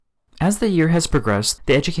As the year has progressed,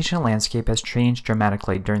 the educational landscape has changed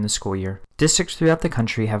dramatically during the school year. Districts throughout the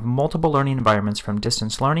country have multiple learning environments from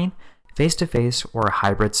distance learning, face-to-face, or a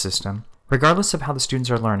hybrid system. Regardless of how the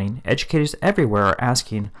students are learning, educators everywhere are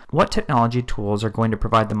asking what technology tools are going to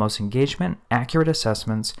provide the most engagement, accurate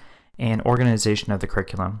assessments, and organization of the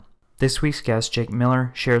curriculum. This week's guest, Jake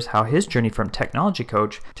Miller, shares how his journey from technology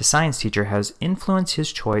coach to science teacher has influenced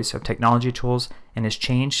his choice of technology tools and has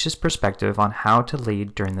changed his perspective on how to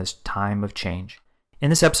lead during this time of change. In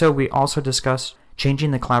this episode, we also discuss changing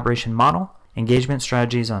the collaboration model, engagement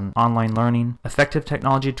strategies on online learning, effective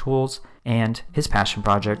technology tools, and his passion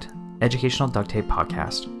project, Educational Duct Tape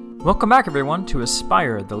Podcast. Welcome back, everyone, to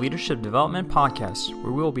Aspire, the Leadership Development Podcast,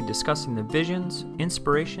 where we will be discussing the visions,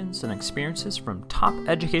 inspirations, and experiences from top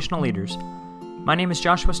educational leaders. My name is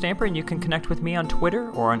Joshua Stamper, and you can connect with me on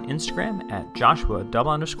Twitter or on Instagram at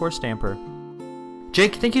Joshua_Stamper.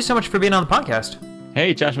 Jake, thank you so much for being on the podcast.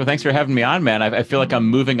 Hey, Joshua, thanks for having me on, man. I feel like I'm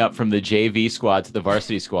moving up from the JV squad to the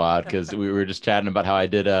varsity squad because we were just chatting about how I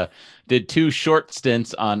did two short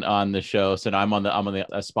stints on the show. So now I'm on the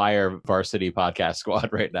Aspire varsity podcast squad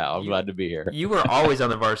right now. I'm glad to be here. You were always on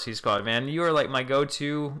the varsity squad, man. You were like my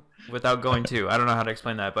go-to without going to. I don't know how to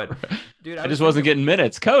explain that, but dude, I just wasn't getting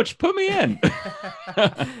minutes. Coach, put me in.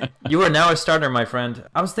 You are now a starter, my friend.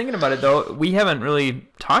 I was thinking about it though. We haven't really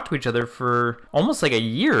talked to each other for almost like a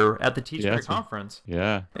year at the Teach Career Conference.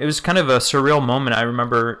 Yeah. It was kind of a surreal moment. I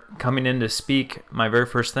remember coming in to speak my very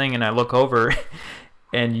first thing, and I look over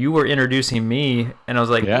and you were introducing me, and I was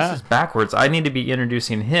like, This is backwards. I need to be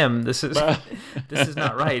introducing him. This is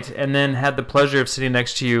not right. And then had the pleasure of sitting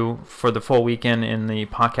next to you for the full weekend in the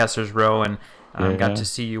podcasters row, and got to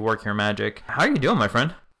see you work your magic. How are you doing, my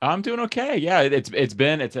friend? I'm doing okay. Yeah,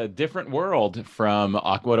 it's a different world from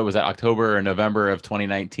what was that, October or November of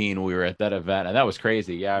 2019. We were at that event, and that was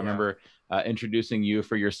crazy. Yeah, I remember introducing you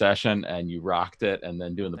for your session, and you rocked it, and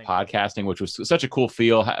then doing the podcasting, which was such a cool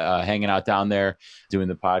feel, hanging out down there, doing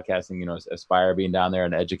the podcasting, Aspire being down there,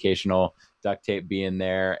 and Educational Duct Tape being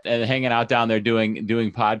there, and hanging out down there doing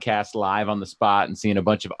podcasts live on the spot and seeing a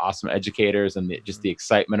bunch of awesome educators and just the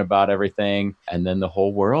excitement about everything. And then the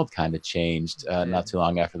whole world kind of changed not too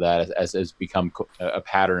long after that, as has become a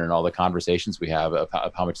pattern in all the conversations we have of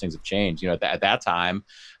how much things have changed. At that time,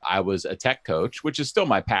 I was a tech coach, which is still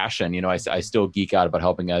my passion. I still geek out about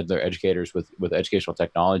helping other educators with educational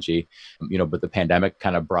technology, but the pandemic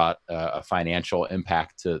kind of brought a financial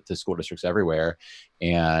impact to school districts everywhere.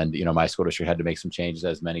 And, my school district had to make some changes,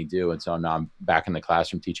 as many do. And so now I'm back in the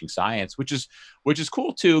classroom teaching science, which is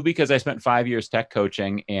cool too, because I spent 5 years tech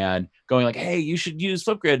coaching and going like, hey, you should use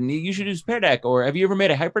Flipgrid, and you should use Pear Deck, or have you ever made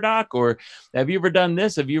a HyperDoc, or have you ever done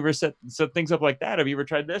this? Have you ever set things up like that? Have you ever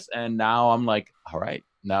tried this? And now I'm like, all right,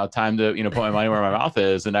 now time to, put my money where my mouth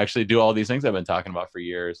is and actually do all these things I've been talking about for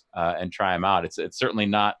years and try them out. It's certainly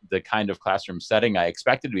not the kind of classroom setting I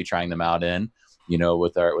expected to be trying them out in,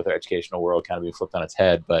 with our educational world kind of being flipped on its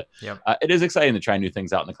head. But it is exciting to try new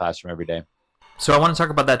things out in the classroom every day. So I want to talk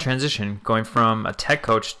about that transition, going from a tech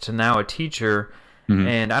coach to now a teacher. Mm-hmm.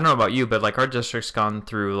 And I don't know about you, but like our district's gone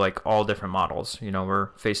through like all different models. We're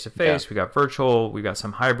face-to-face, we got virtual, we got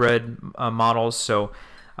some hybrid models. So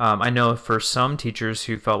I know for some teachers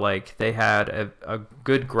who felt like they had a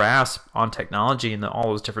good grasp on technology and all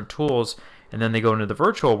those different tools, and then they go into the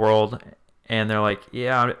virtual world and they're like,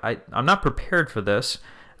 I'm not prepared for this.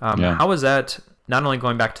 How is that not only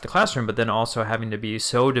going back to the classroom, but then also having to be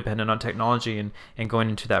so dependent on technology and going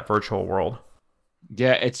into that virtual world?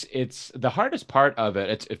 Yeah, it's the hardest part of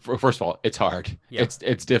it. First of all, it's hard. Yeah.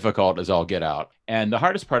 It's difficult as all get out. And the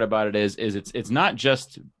hardest part about it is it's not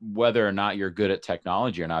just whether or not you're good at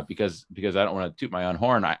technology or not, because I don't want to toot my own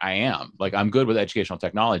horn. I am. Like, I'm good with educational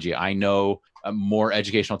technology. I know more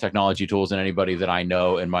educational technology tools than anybody that I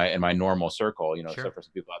know in my normal circle, sure. Except for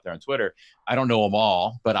some people out there on Twitter. I don't know them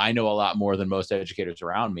all, but I know a lot more than most educators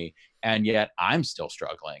around me. And yet I'm still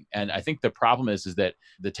struggling. And I think the problem is that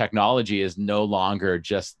the technology is no longer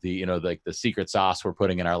just the, like the secret sauce we're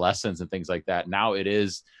putting in our lessons and things like that. Now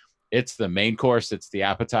it's the main course, it's the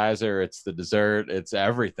appetizer, it's the dessert, it's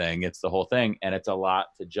everything, it's the whole thing. And it's a lot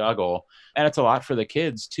to juggle. And it's a lot for the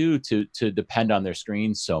kids too, to depend on their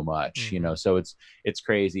screens so much, so it's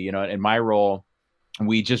crazy. In my role,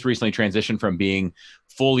 we just recently transitioned from being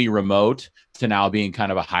fully remote to now being kind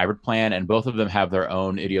of a hybrid plan. And both of them have their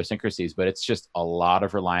own idiosyncrasies, but it's just a lot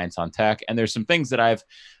of reliance on tech. And there's some things that I've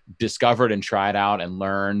discovered and tried out and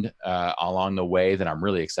learned along the way that I'm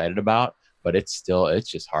really excited about. But it's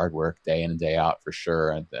just hard work day in and day out for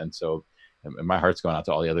sure. And so and my heart's going out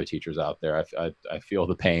to all the other teachers out there. I feel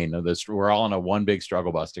the pain of this. We're all on a one big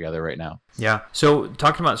struggle bus together right now. Yeah. So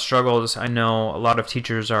talking about struggles, I know a lot of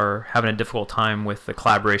teachers are having a difficult time with the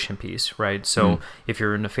collaboration piece, right? So if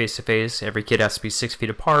you're in a face-to-face, every kid has to be 6 feet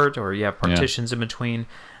apart, or you have partitions in between.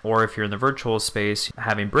 Or if you're in the virtual space,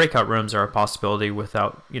 having breakout rooms are a possibility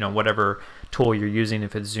without, whatever tool you're using,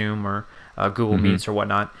 if it's Zoom or Google Meets or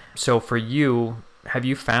whatnot. So for you, have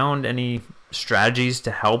you found any strategies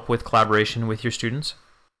to help with collaboration with your students?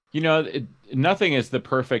 Nothing is the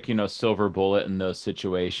perfect, silver bullet in those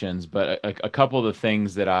situations, but a couple of the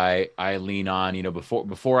things that I lean on,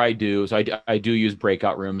 before I do, so I do use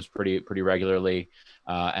breakout rooms pretty regularly.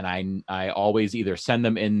 And I always either send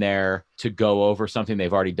them in there to go over something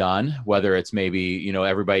they've already done, whether it's maybe,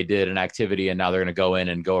 everybody did an activity and now they're going to go in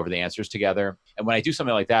and go over the answers together. And when I do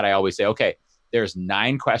something like that, I always say, okay, there's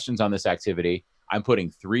 9 questions on this activity. I'm putting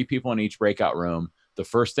 3 people in each breakout room. The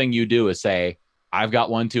first thing you do is say, I've got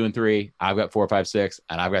 1, 2, and 3. I've got 4, 5, 6,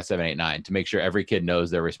 and I've got 7, 8, 9 to make sure every kid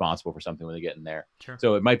knows they're responsible for something when they get in there. Sure.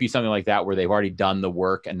 So it might be something like that where they've already done the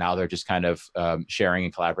work and now they're just kind of sharing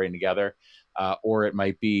and collaborating together. Or it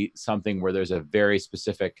might be something where there's a very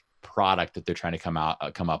specific product that they're trying to come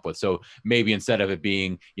up with. So maybe instead of it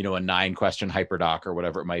being, a 9-question hyperdoc or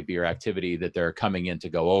whatever it might be, or activity that they're coming in to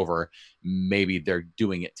go over, maybe they're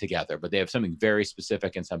doing it together, but they have something very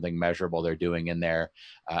specific and something measurable they're doing in there.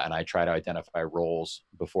 And I try to identify roles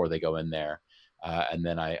before they go in there. And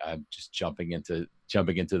then I'm just jumping into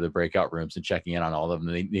the breakout rooms and checking in on all of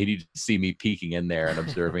them. They need to see me peeking in there and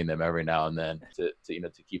observing them every now and then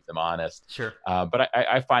to keep them honest. Sure. But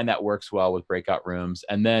I find that works well with breakout rooms.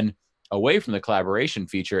 And then away from the collaboration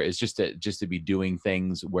feature is just to be doing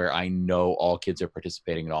things where I know all kids are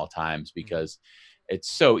participating at all times, because it's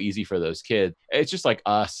so easy for those kids. It's just like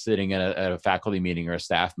us sitting at a faculty meeting or a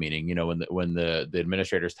staff meeting, when the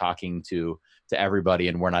administrator's talking to everybody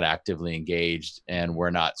and we're not actively engaged and we're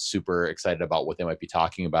not super excited about what they might be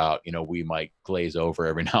talking about, we might glaze over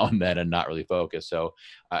every now and then and not really focus. So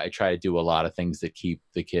I try to do a lot of things that keep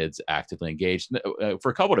the kids actively engaged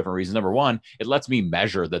for a couple of different reasons. Number one, it lets me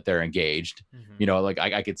measure that they're engaged. Like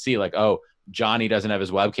I could see like, oh, Johnny doesn't have his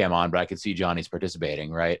webcam on, but I could see Johnny's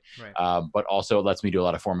participating, right? But also it lets me do a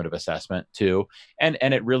lot of formative assessment too. And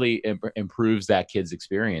it really improves that kid's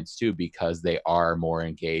experience too, because they are more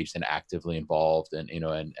engaged and actively involved and, being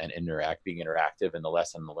interactive in the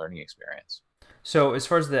lesson and the learning experience. So as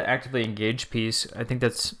far as the actively engaged piece, I think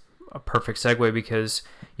that's a perfect segue, because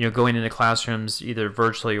going into classrooms either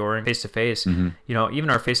virtually or in face-to-face, even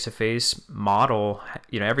our face-to-face model,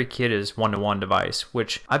 every kid is one-to-one device,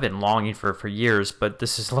 which I've been longing for years, but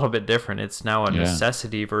this is a little bit different. It's now a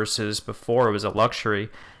necessity versus before it was a luxury.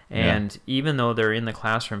 And even though they're in the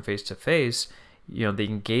classroom face-to-face, the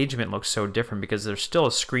engagement looks so different because there's still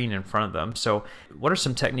a screen in front of them. So what are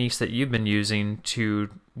some techniques that you've been using to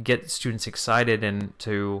get students excited and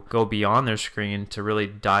to go beyond their screen to really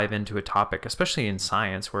dive into a topic, especially in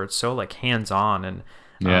science where it's so like hands-on and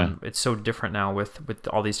it's so different now with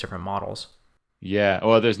all these different models? Yeah,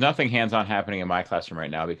 well, there's nothing hands-on happening in my classroom right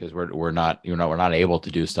now because we're not able to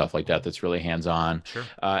do stuff like that. That's really hands-on. Sure.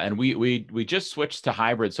 And we just switched to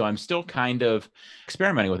hybrid, so I'm still kind of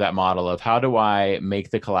experimenting with that model of how do I make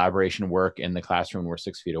the collaboration work in the classroom when we're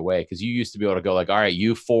 6 feet away? Because you used to be able to go like, all right,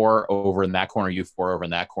 you 4 over in that corner, you 4 over in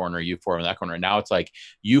that corner, you 4 in that corner. And now it's like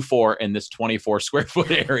you 4 in this 24 square foot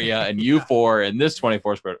area and you 4 in this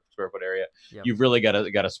 24 square foot area. Yep. You've really got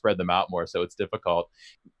to spread them out more, so it's difficult.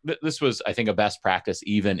 This was, I think, a best practice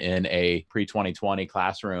even in a pre-2020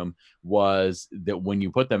 classroom, was that when you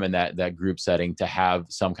put them in that group setting, to have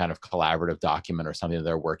some kind of collaborative document or something that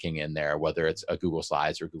they're working in there, whether it's a Google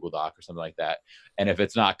Slides or Google Doc or something like that. And if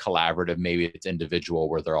it's not collaborative, maybe it's individual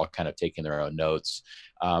where they're all kind of taking their own notes.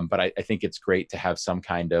 But I think it's great to have some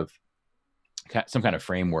kind of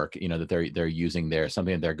framework, that they're using there,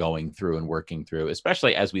 something that they're going through and working through,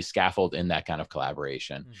 especially as we scaffold in that kind of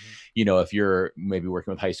collaboration. If you're maybe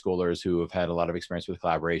working with high schoolers who have had a lot of experience with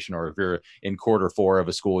collaboration, or if you're in quarter 4 of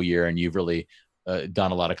a school year and you've really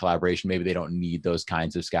done a lot of collaboration, maybe they don't need those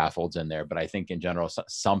kinds of scaffolds in there. But I think in general,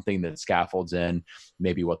 something that scaffolds in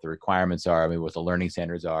maybe what the requirements are, maybe what the learning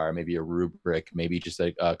standards are, maybe a rubric, maybe just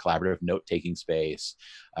a collaborative note-taking space,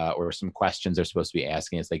 or some questions they're supposed to be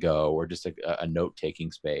asking as they go, or just a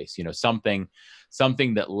note-taking space, something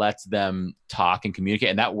that lets them talk and communicate.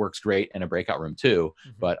 And that works great in a breakout room too,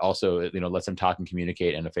 but also, lets them talk and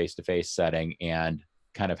communicate in a face-to-face setting, and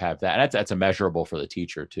kind of have that. And that's a measurable for the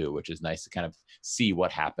teacher too, which is nice to kind of see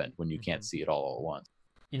what happened when you can't see it all at once.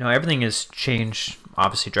 Everything has changed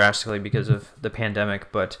obviously drastically because of the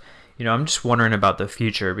pandemic, but I'm just wondering about the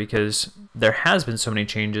future because there has been so many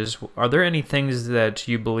changes. Are there any things that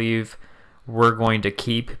you believe we're going to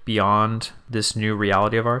keep beyond this new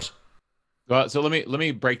reality of ours? Well, so let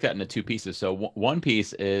me break that into two pieces. So one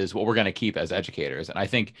piece is what we're going to keep as educators, and I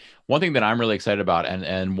think one thing that I'm really excited about,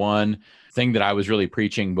 and one thing that I was really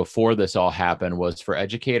preaching before this all happened, was for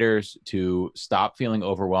educators to stop feeling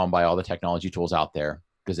overwhelmed by all the technology tools out there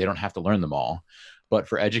because they don't have to learn them all, but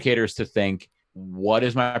for educators to think, what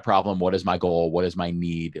is my problem? What is my goal? What is my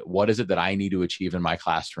need? What is it that I need to achieve in my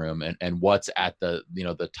classroom? And what's at the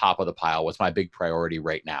top of the pile? What's my big priority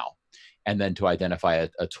right now? And then to identify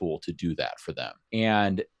a tool to do that for them.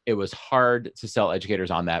 And it was hard to sell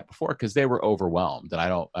educators on that before because they were overwhelmed, and I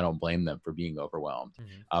don't blame them for being overwhelmed.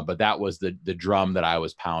 But that was the drum that I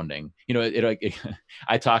was pounding.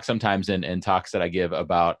 I talk sometimes in talks that I give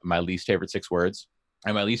about my least favorite 6 words.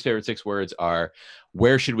 And my least favorite 6 words are,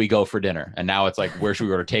 where should we go for dinner? And now it's like, where should we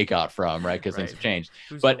go to takeout from? Right. Because things have changed.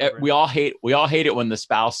 But we all hate it when the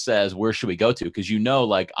spouse says, where should we go to? Because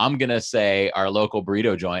like I'm going to say our local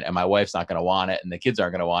burrito joint and my wife's not going to want it and the kids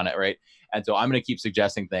aren't going to want it. Right. And so I'm going to keep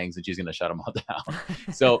suggesting things and she's going to shut them all down.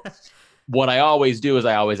 So what I always do is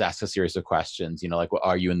I always ask a series of questions, like, well,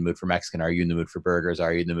 are you in the mood for Mexican? Are you in the mood for burgers?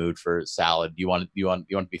 Are you in the mood for salad? Do you want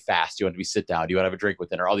to be fast? Do you want to be sit down? Do you want to have a drink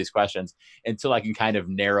with dinner? All these questions until I can kind of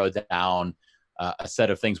narrow down a set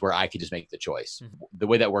of things where I could just make the choice. The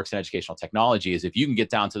way that works in educational technology is if you can get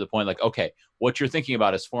down to the point like, okay, what you're thinking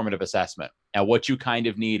about is formative assessment. And what you kind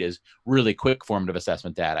of need is really quick formative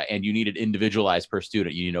assessment data. And you need it individualized per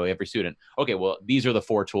student. Every student. Okay, well, these are the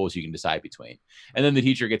 4 tools you can decide between. And then the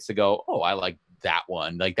teacher gets to go, oh, I like that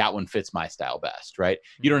one. Like that one fits my style best, right?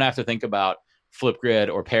 You don't have to think about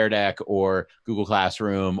Flipgrid or Pear Deck or Google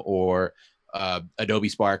Classroom or Adobe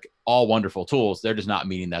Spark, all wonderful tools. They're just not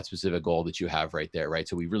meeting that specific goal that you have right there, right?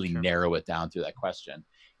 So we really narrow it down through that question.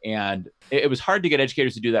 And it was hard to get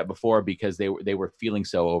educators to do that before because they were feeling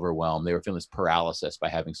so overwhelmed. They were feeling this paralysis by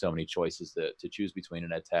having so many choices to choose between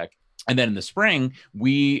in ed tech. And then in the spring,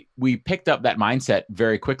 we picked up that mindset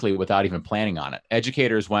very quickly without even planning on it.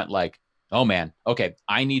 Educators went like, oh man, okay,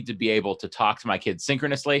 I need to be able to talk to my kids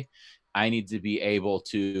synchronously. I need to be able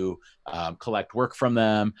to collect work from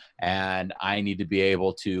them, and I need to be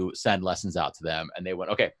able to send lessons out to them. And they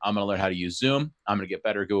went, okay, I'm going to learn how to use Zoom. I'm going to get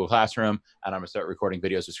better at Google Classroom, and I'm going to start recording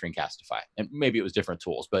videos with Screencastify. And maybe it was different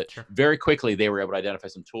tools, but very quickly they were able to identify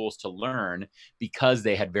some tools to learn because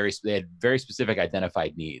they had very specific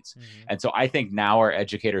identified needs. And so I think now our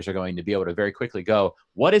educators are going to be able to very quickly go,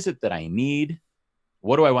 what is it that I need?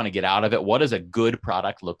 What do I want to get out of it? What does a good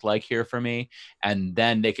product look like here for me? And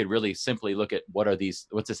then they could really simply look at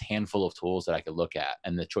what's this handful of tools that I could look at,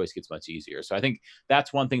 and the choice gets much easier. So I think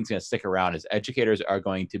that's one thing that's going to stick around is educators are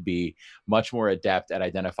going to be much more adept at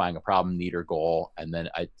identifying a problem, need, or goal, and then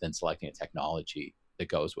selecting a technology that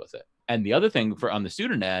goes with it. And the other thing on the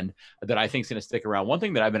student end that I think is going to stick around, one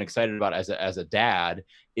thing that I've been excited about as a dad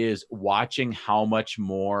is watching how much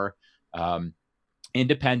more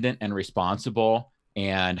independent and responsible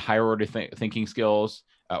and higher order thinking skills,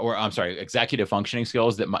 executive functioning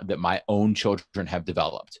skills that my own children have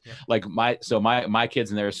developed. Like my kids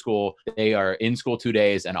in their school, they are in school 2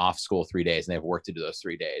 days and off school 3 days, and they have work to do those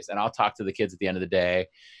 3 days. And I'll talk to the kids at the end of the day,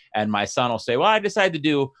 and my son will say, well, I decided to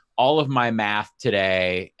do all of my math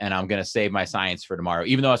today, and I'm going to save my science for tomorrow.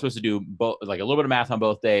 Even though I was supposed to do both, like a little bit of math on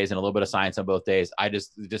both days and a little bit of science on both days, I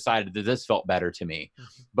just decided that this felt better to me.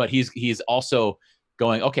 But he's also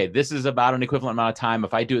going, okay, this is about an equivalent amount of time.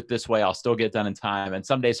 If I do it this way, I'll still get it done in time. And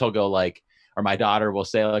some days he'll go like, or my daughter will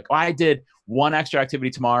say like, oh, I did one extra activity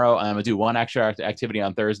tomorrow, and I'm gonna do one extra activity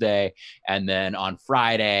on Thursday. And then on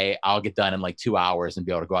Friday, I'll get done in like 2 hours and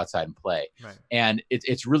be able to go outside and play. Right. And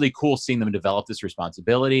it's really cool seeing them develop this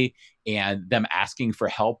responsibility and them asking for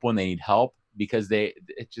help when they need help, because it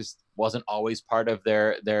just wasn't always part of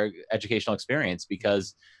their educational experience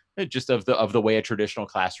because just of the way a traditional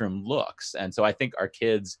classroom looks. And so I think our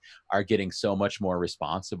kids are getting so much more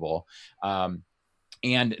responsible,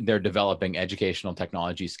 and they're developing educational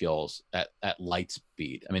technology skills at light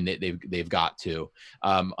speed. I mean, they've got to.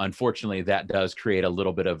 Unfortunately, that does create a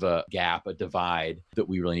little bit of a gap, a divide that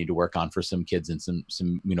we really need to work on for some kids in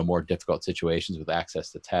some more difficult situations with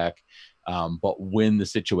access to tech. But when the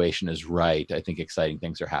situation is right, I think exciting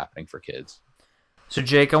things are happening for kids. So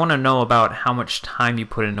Jake, I want to know about how much time you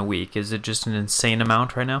put in a week. Is it just an insane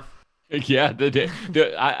amount right now? Yeah,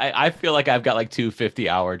 I feel like I've got like 2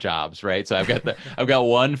 50-hour jobs, right? So I've got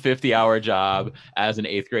one 50-hour job as an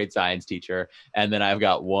 8th grade science teacher, and then I've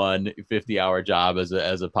got one 50-hour job as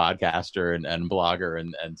a podcaster and blogger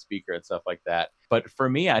and speaker and stuff like that. But for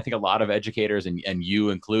me, I think a lot of educators and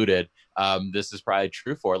you included, this is probably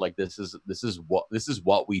true for, like, this is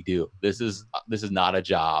what we do. This is not a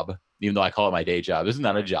job, even though I call it my day job. This is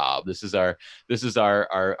not a job. This is our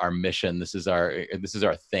mission. This is our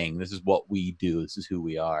thing. This is what we do. This is who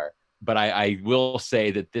we are. But I will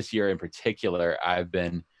say that this year in particular, I've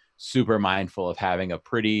been super mindful of having a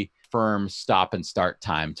pretty firm stop and start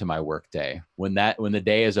time to my work day. When the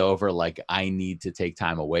day is over, like, I need to take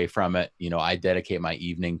time away from it. I dedicate my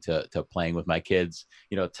evening to playing with my kids.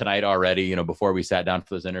 Tonight already, before we sat down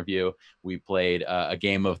for this interview, we played a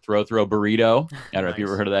game of throw burrito. I don't know if you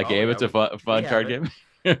ever heard of that game. It's a fun card game.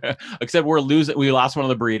 Except we lost one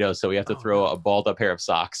of the burritos, so we have to throw a balled up pair of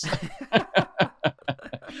socks.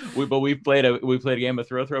 We played a game of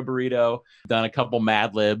throw burrito, done a couple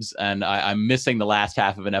Mad Libs, and I'm missing the last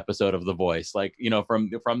half of an episode of The Voice. Like,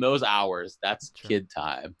 from those hours, that's kid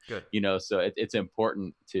time. Good. So it's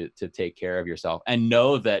important to take care of yourself and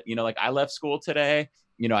know that, like, I left school today.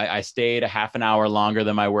 I stayed a half an hour longer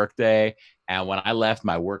than my work day, and when I left,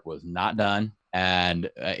 my work was not done. And,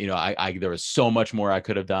 there was so much more I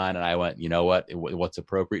could have done. And I went, you know what, what's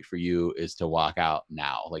appropriate for you is to walk out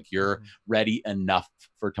now. Like, you're ready enough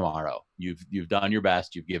for tomorrow. You've done your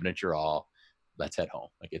best. You've given it your all. Let's head home.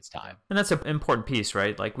 Like, it's time. And that's an important piece,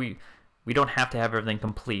 right? Like, we don't have to have everything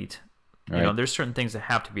complete. Right. There's certain things that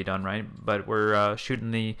have to be done, right? But we're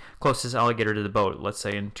shooting the closest alligator to the boat, let's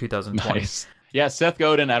say in 2020. Nice. Yeah, Seth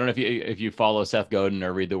Godin. I don't know if you follow Seth Godin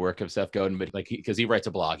or read the work of Seth Godin, but because he writes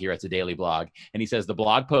a blog, he writes a daily blog, and he says the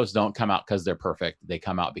blog posts don't come out because they're perfect. They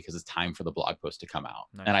come out because it's time for the blog post to come out.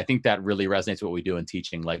 Nice. And I think that really resonates with what we do in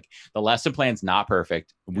teaching. Like, the lesson plan's not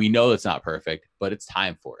perfect. We know it's not perfect, but it's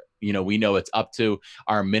time for it. We know it's up to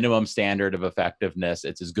our minimum standard of effectiveness.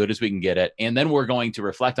 It's as good as we can get it. And then we're going to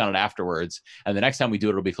reflect on it afterwards. And the next time we do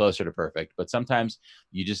it, it'll be closer to perfect. But sometimes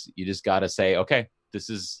you just got to say, okay, this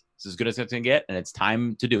is as good as it's going to get, and it's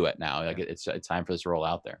time to do it now. Like, it's time for this to roll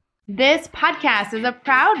out there. This podcast is a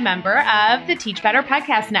proud member of the Teach Better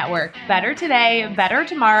Podcast Network. Better today, better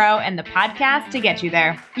tomorrow, and the podcast to get you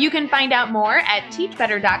there. You can find out more at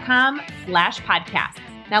teachbetter.com/podcasts.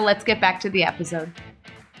 Now let's get back to the episode.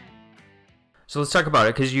 So let's talk about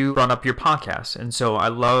it, because you brought up your podcast. And so I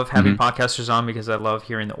love having podcasters on because I love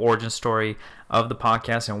hearing the origin story of the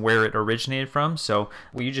podcast and where it originated from. So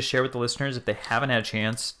will you just share with the listeners, if they haven't had a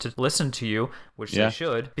chance to listen to you, which they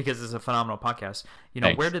should, because it's a phenomenal podcast,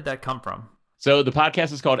 where did that come from? So the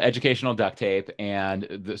podcast is called Educational Duct Tape.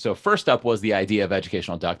 And so first up was the idea of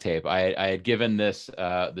educational duct tape. I had given this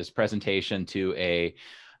presentation to a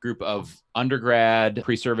group of undergrad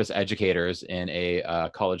pre-service educators in a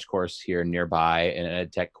college course here nearby, in an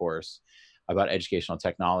ed tech course about educational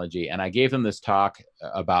technology. And I gave them this talk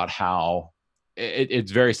about how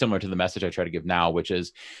it's very similar to the message I try to give now, which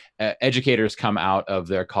is educators come out of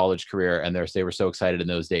their college career and they were so excited in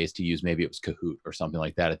those days to use, maybe it was Kahoot or something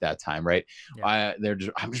like that at that time, right? Yeah.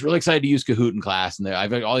 I'm just really excited to use Kahoot in class, and I've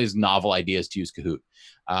got all these novel ideas to use Kahoot,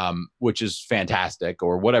 which is fantastic,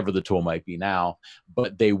 or whatever the tool might be now.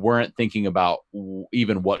 But they weren't thinking about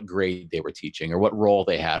even what grade they were teaching, or what role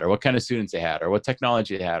they had, or what kind of students they had, or what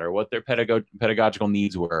technology they had, or what their pedagogical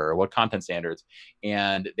needs were, or what content standards.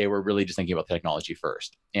 And they were really just thinking about technology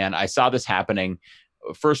first. And I saw this happening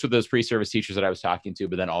first with those pre-service teachers that I was talking to,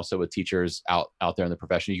 but then also with teachers out there in the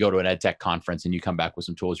profession. You go to an ed tech conference and you come back with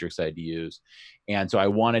some tools you're excited to use. And so I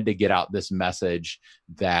wanted to get out this message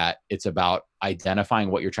that it's about identifying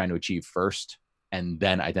what you're trying to achieve first, and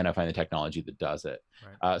then identifying the technology that does it.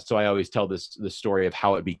 Right. So I always tell the story of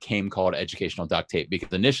how it became called Educational Duct Tape,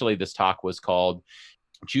 because initially this talk was called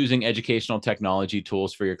Choosing Educational Technology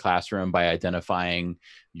Tools for Your Classroom by Identifying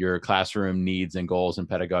Your Classroom Needs and Goals and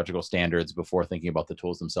Pedagogical Standards Before Thinking About the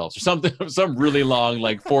Tools Themselves, or some really long,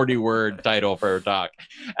 like 40-word title for a talk.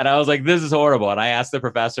 And I was like, this is horrible. And I asked the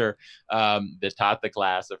professor that taught the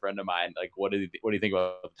class, a friend of mine, like, what do you think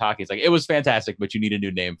about the talk? He's like, it was fantastic, but you need a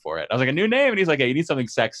new name for it. I was like, a new name? And he's like, hey, you need something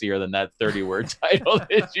sexier than that 30-word title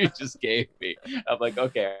that you just gave me. I'm like,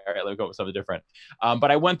 okay, all right, let me go with something different.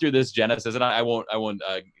 But I went through this genesis, and I won't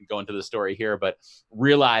go into the story here, but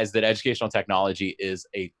realize that educational technology is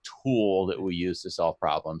a tool that we use to solve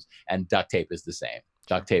problems, and duct tape is the same.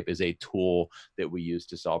 Duct tape is a tool that we use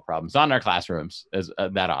to solve problems, not in our classrooms as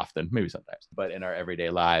that often, maybe sometimes, but in our everyday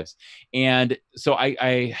lives. And so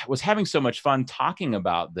I was having so much fun talking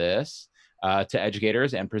about this to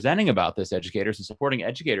educators and presenting about this educators and supporting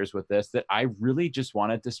educators with this, that I really just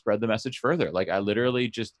wanted to spread the message further. Like I literally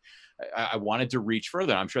just, I wanted to reach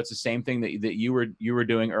further. I'm sure it's the same thing that you were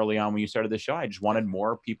doing early on when you started the show. I just wanted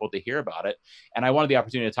more people to hear about it. And I wanted the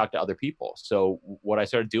opportunity to talk to other people. So what I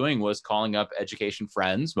started doing was calling up education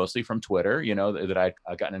friends, mostly from Twitter, that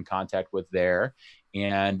I'd gotten in contact with there.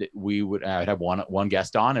 And I'd have one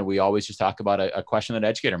guest on, and we always just talk about a question that an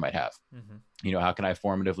educator might have. Mm-hmm. How can I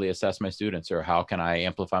formatively assess my students, or how can I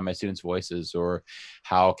amplify my students' voices, or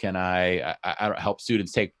how can I help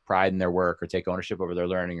students take pride in their work or take ownership over their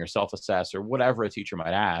learning or self-assess or whatever a teacher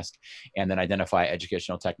might ask, and then identify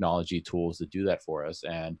educational technology tools that do that for us.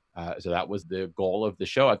 And so that was the goal of the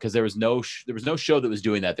show, because there was no show that was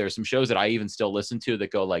doing that. There are some shows that I even still listen to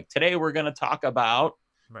that go like, today we're going to talk about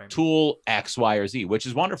tool X, Y, or Z, which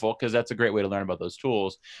is wonderful because that's a great way to learn about those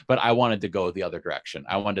tools. But I wanted to go the other direction.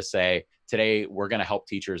 I wanted to say, today we're going to help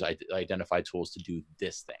teachers identify tools to do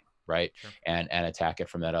this thing, right? Sure. And attack it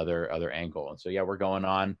from that other angle. And so, yeah, we're going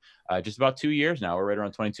on just about 2 years now. We're right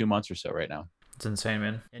around 22 months or so right now. It's insane,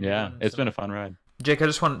 man. And yeah, it's been a fun ride. Jake, I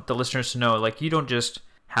just want the listeners to know, like, you don't just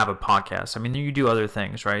have a podcast. I mean, you do other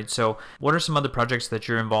things, right? So what are some other projects that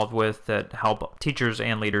you're involved with that help teachers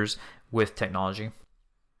and leaders with technology?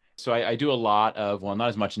 So I do a lot of, well, not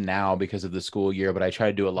as much now because of the school year, but I try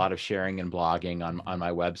to do a lot of sharing and blogging on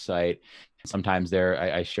my website. Sometimes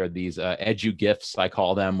I share these edu GIFs, I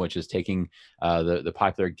call them, which is taking the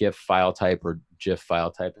popular GIF file type, or GIF file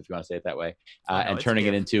type, if you want to say it that way, and turning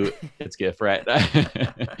it into it's GIF, right?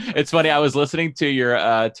 It's funny. I was listening to your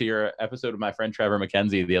episode with my friend Trevor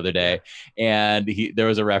McKenzie the other day, and there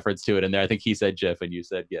was a reference to it in there. I think he said GIF and you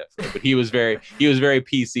said GIF, but he was very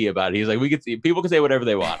PC about it. He's like, people can say whatever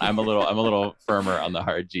they want. I'm a little firmer on the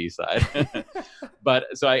hard G side.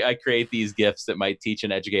 But so I create these GIFs that might teach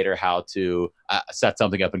an educator how to set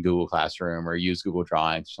something up in Google Classroom or use Google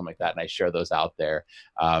Drawings or something like that, and I share those out there.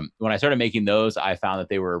 When I started making those, I found that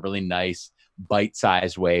they were a really nice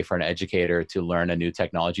bite-sized way for an educator to learn a new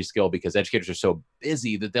technology skill, because educators are so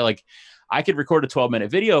busy that they're like, I could record a 12-minute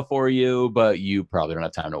video for you, but you probably don't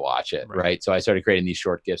have time to watch it, right? So I started creating these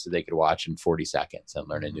short GIFs that they could watch in 40 seconds and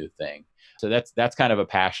learn a new thing. So that's kind of a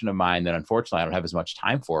passion of mine that unfortunately I don't have as much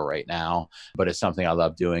time for right now, but it's something I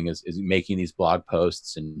love doing is making these blog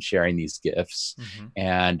posts and sharing these GIFs. Mm-hmm.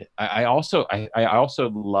 And I also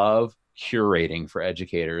love curating for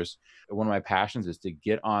educators. One of my passions is to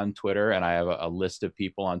get on Twitter, and I have a list of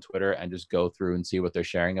people on Twitter, and just go through and see what they're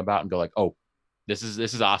sharing about and go like, oh, this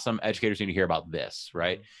is awesome. Educators need to hear about this,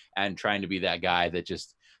 right? Mm-hmm. And trying to be that guy that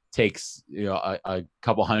just takes a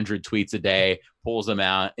couple hundred tweets a day, pulls them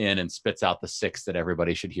out in, and spits out the 6 that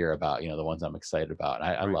everybody should hear about, the ones I'm excited about.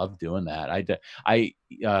 I love doing that. I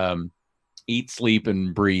eat, sleep,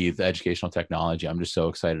 and breathe educational technology. I'm just so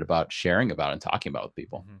excited about sharing about it and talking about it with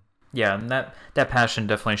people. Mm-hmm. Yeah, and that passion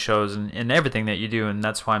definitely shows in everything that you do, and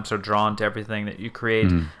that's why I'm so drawn to everything that you create.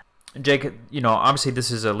 Mm-hmm. Jake, obviously this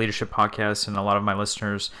is a leadership podcast, and a lot of my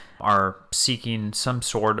listeners are seeking some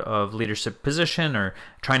sort of leadership position or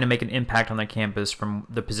trying to make an impact on their campus from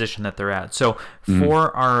the position that they're at. So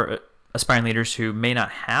for our aspiring leaders who may not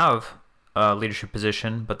have a leadership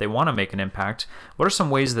position, but they want to make an impact, what are some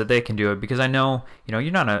ways that they can do it? Because I know, you're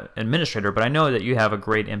not an administrator, but I know that you have a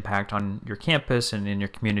great impact on your campus and in your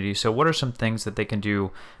community. So what are some things that they can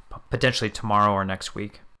do potentially tomorrow or next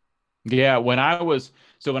week? Yeah, when I was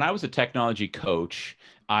a technology coach,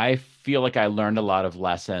 I feel like I learned a lot of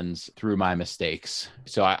lessons through my mistakes.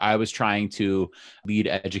 So I was trying to lead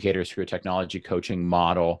educators through a technology coaching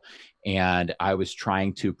model, and I was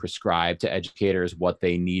trying to prescribe to educators what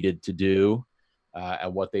they needed to do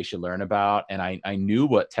and what they should learn about. And I knew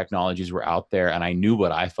what technologies were out there, and I knew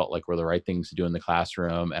what I felt like were the right things to do in the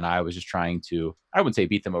classroom. And I was just trying to, I wouldn't say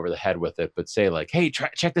beat them over the head with it, but say like, hey,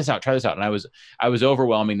 check this out, try this out. And I was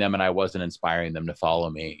overwhelming them, and I wasn't inspiring them to follow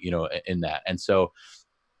me, in that. And so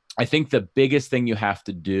I think the biggest thing you have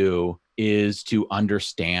to do is to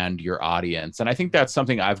understand your audience. And I think that's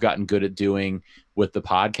something I've gotten good at doing with the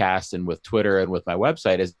podcast and with Twitter and with my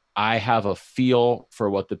website, is I have a feel for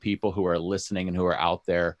what the people who are listening and who are out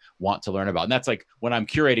there want to learn about. And that's like when I'm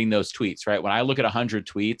curating those tweets, right? When I look at 100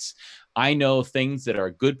 tweets, I know things that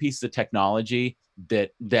are good pieces of technology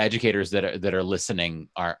that the educators that are listening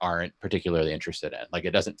aren't particularly interested in. Like,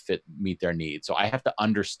 it doesn't meet their needs. So I have to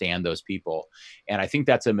understand those people. And I think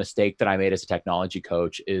that's a mistake that I made as a technology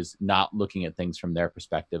coach, is not looking at things from their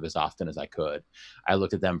perspective as often as I could. I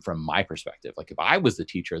looked at them from my perspective. Like, if I was the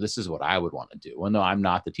teacher, this is what I would want to do. Well, no, I'm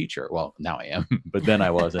not the teacher. Well, now I am, but then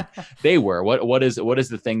I wasn't. They were. What is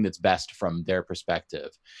the thing that's best from their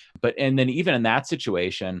perspective? And then even in that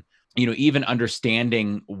situation, even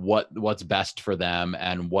understanding what's best for them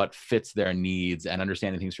and what fits their needs and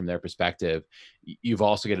understanding things from their perspective, you've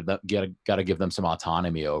also got to give them some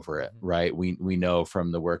autonomy over it, right? We know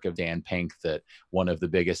from the work of Dan Pink that one of the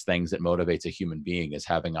biggest things that motivates a human being is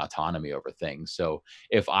having autonomy over things. So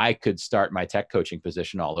if I could start my tech coaching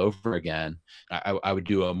position all over again, I would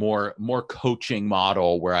do a more coaching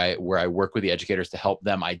model where I work with the educators to help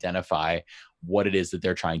them identify what it is that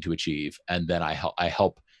they're trying to achieve, and then I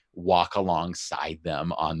help walk alongside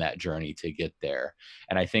them on that journey to get there.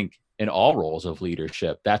 And I think in all roles of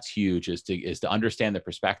leadership, that's huge, is to understand the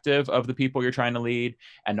perspective of the people you're trying to lead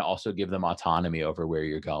and to also give them autonomy over where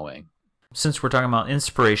you're going. Since we're talking about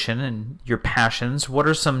inspiration and your passions, what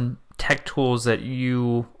are some tech tools that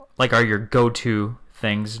you like are your go-to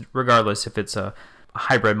things, regardless if it's a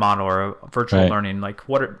hybrid model or a virtual learning? Like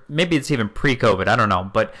maybe it's even pre-COVID, I don't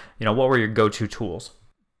know, but what were your go-to tools?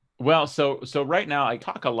 Well, so right now I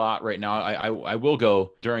talk a lot right now. I will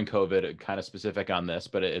go during COVID kind of specific on this,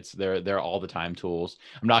 but they're all the time tools.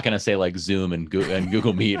 I'm not going to say like Zoom and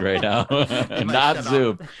Google Meet right now. Not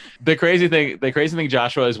Zoom. The crazy thing,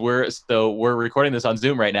 Joshua, is we're recording this on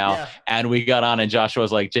Zoom right now, and we got on and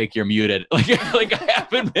Joshua's like, Jake, you're muted. Like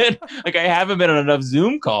I haven't been on enough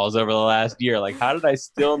Zoom calls over the last year. Like, how did I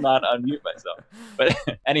still not unmute myself? But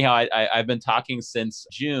anyhow, I've been talking since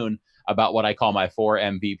June about what I call my 4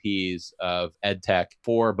 MVPs of EdTech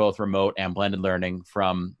for both remote and blended learning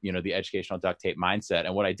from, the educational duct tape mindset.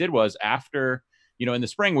 And what I did was after, in the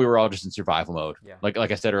spring, we were all just in survival mode. Yeah.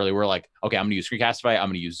 Like I said earlier, we're like, okay, I'm going to use Screencastify, I'm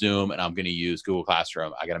going to use Zoom, and I'm going to use Google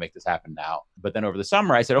Classroom. I got to make this happen now. But then over the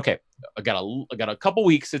summer, I said, okay, I got a couple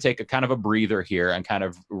weeks to take a kind of a breather here and kind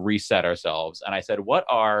of reset ourselves. And I said, what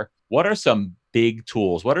are some big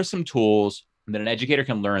tools? What are some tools that an educator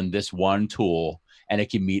can learn this one tool and it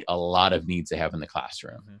can meet a lot of needs they have in the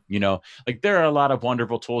classroom? Mm-hmm. Like there are a lot of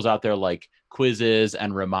wonderful tools out there like Quizzes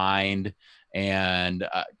and Remind, and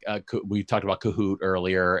we talked about Kahoot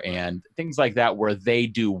earlier and things like that, where they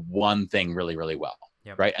do one thing really, really well.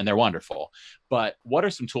 Yep. Right. And they're wonderful. But what are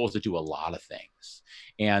some tools that do a lot of things?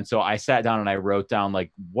 And so I sat down and I wrote down,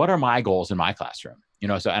 like, what are my goals in my classroom?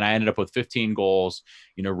 And I ended up with 15 goals,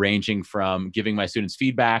 ranging from giving my students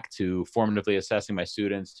feedback to formatively assessing my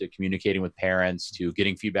students to communicating with parents to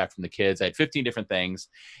getting feedback from the kids. I had 15 different things.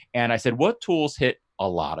 And I said, what tools hit a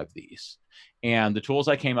lot of these? And the tools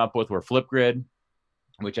I came up with were Flipgrid,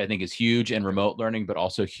 which I think is huge in remote learning, but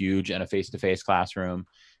also huge in a face-to-face classroom.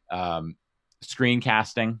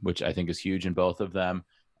 Screencasting, which I think is huge in both of them.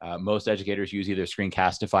 Most educators use either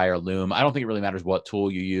Screencastify or Loom. I don't think it really matters what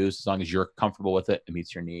tool you use, as long as you're comfortable with it, it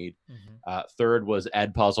meets your need. Mm-hmm. Third was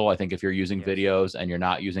Edpuzzle. I think if you're using videos and you're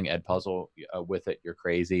not using Edpuzzle with it, you're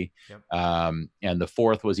crazy. Yep. And the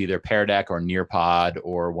fourth was either Pear Deck or Nearpod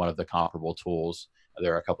or one of the comparable tools.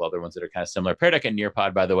 There are a couple other ones that are kind of similar. Pear Deck and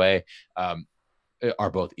Nearpod, by the way,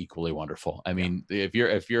 are both equally wonderful. I mean,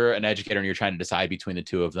 if you're an educator and you're trying to decide between the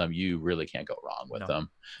two of them, you really can't go wrong with them.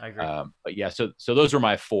 I agree. But yeah, so those were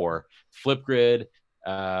my 4: Flipgrid,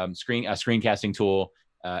 screencasting tool,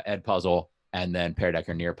 Edpuzzle, and then Pear Deck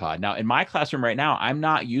or Nearpod. Now, in my classroom right now, I'm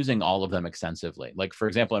not using all of them extensively. Like, for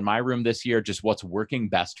example, in my room this year, just what's working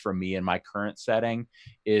best for me in my current setting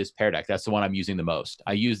is Pear Deck. That's the one I'm using the most.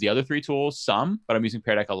 I use the other 3 tools some, but I'm using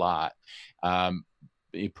Pear Deck a lot.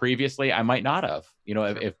 Previously, I might not have.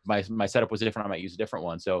 If my setup was different, I might use a different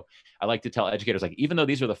one. So I like to tell educators, like, even though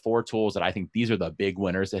these are the 4 tools that I think these are the big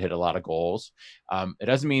winners that hit a lot of goals, it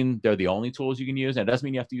doesn't mean they're the only tools you can use, and it doesn't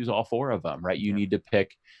mean you have to use all 4 of them, right? You need to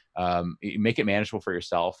pick, make it manageable for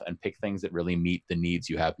yourself and pick things that really meet the needs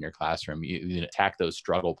you have in your classroom. You attack those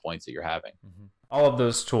struggle points that you're having. Mm-hmm. All of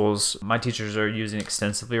those tools my teachers are using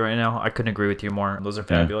extensively right now. I couldn't agree with you more. Those are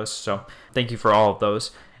fabulous. So thank you for all of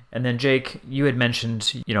those. And then, Jake, you had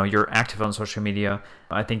mentioned, you're active on social media.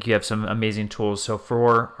 I think you have some amazing tools. So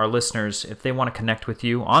for our listeners, if they want to connect with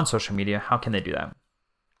you on social media, how can they do that?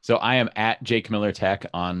 So I am at Jake Miller Tech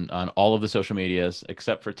on all of the social medias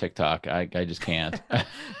except for TikTok. I just can't.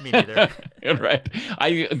 Me neither. Right.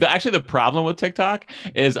 Actually, the problem with TikTok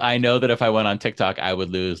is I know that if I went on TikTok, I would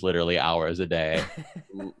lose literally hours a day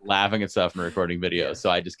laughing at stuff and recording videos. Yeah. So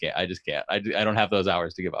I just can't. I don't have those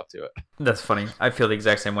hours to give up to it. That's funny. I feel the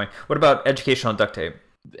exact same way. What about educational duct tape?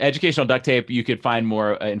 Educational duct tape, you could find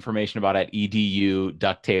more information about at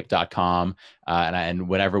eduducttape.com. And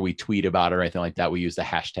whenever we tweet about it or anything like that, we use the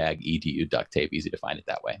hashtag eduducttape. Easy to find it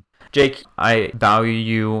that way. Jake, I value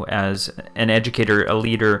you as an educator, a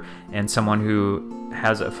leader, and someone who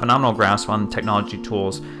has a phenomenal grasp on technology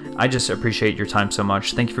tools. I just appreciate your time so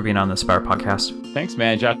much. Thank you for being on the Aspire podcast. Thanks,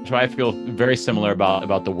 man. Joshua, I feel very similar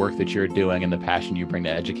about the work that you're doing and the passion you bring to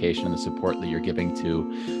education and the support that you're giving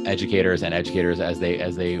to educators as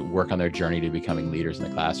they work on their journey to becoming leaders in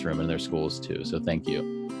the classroom and their schools too. So thank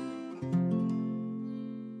you.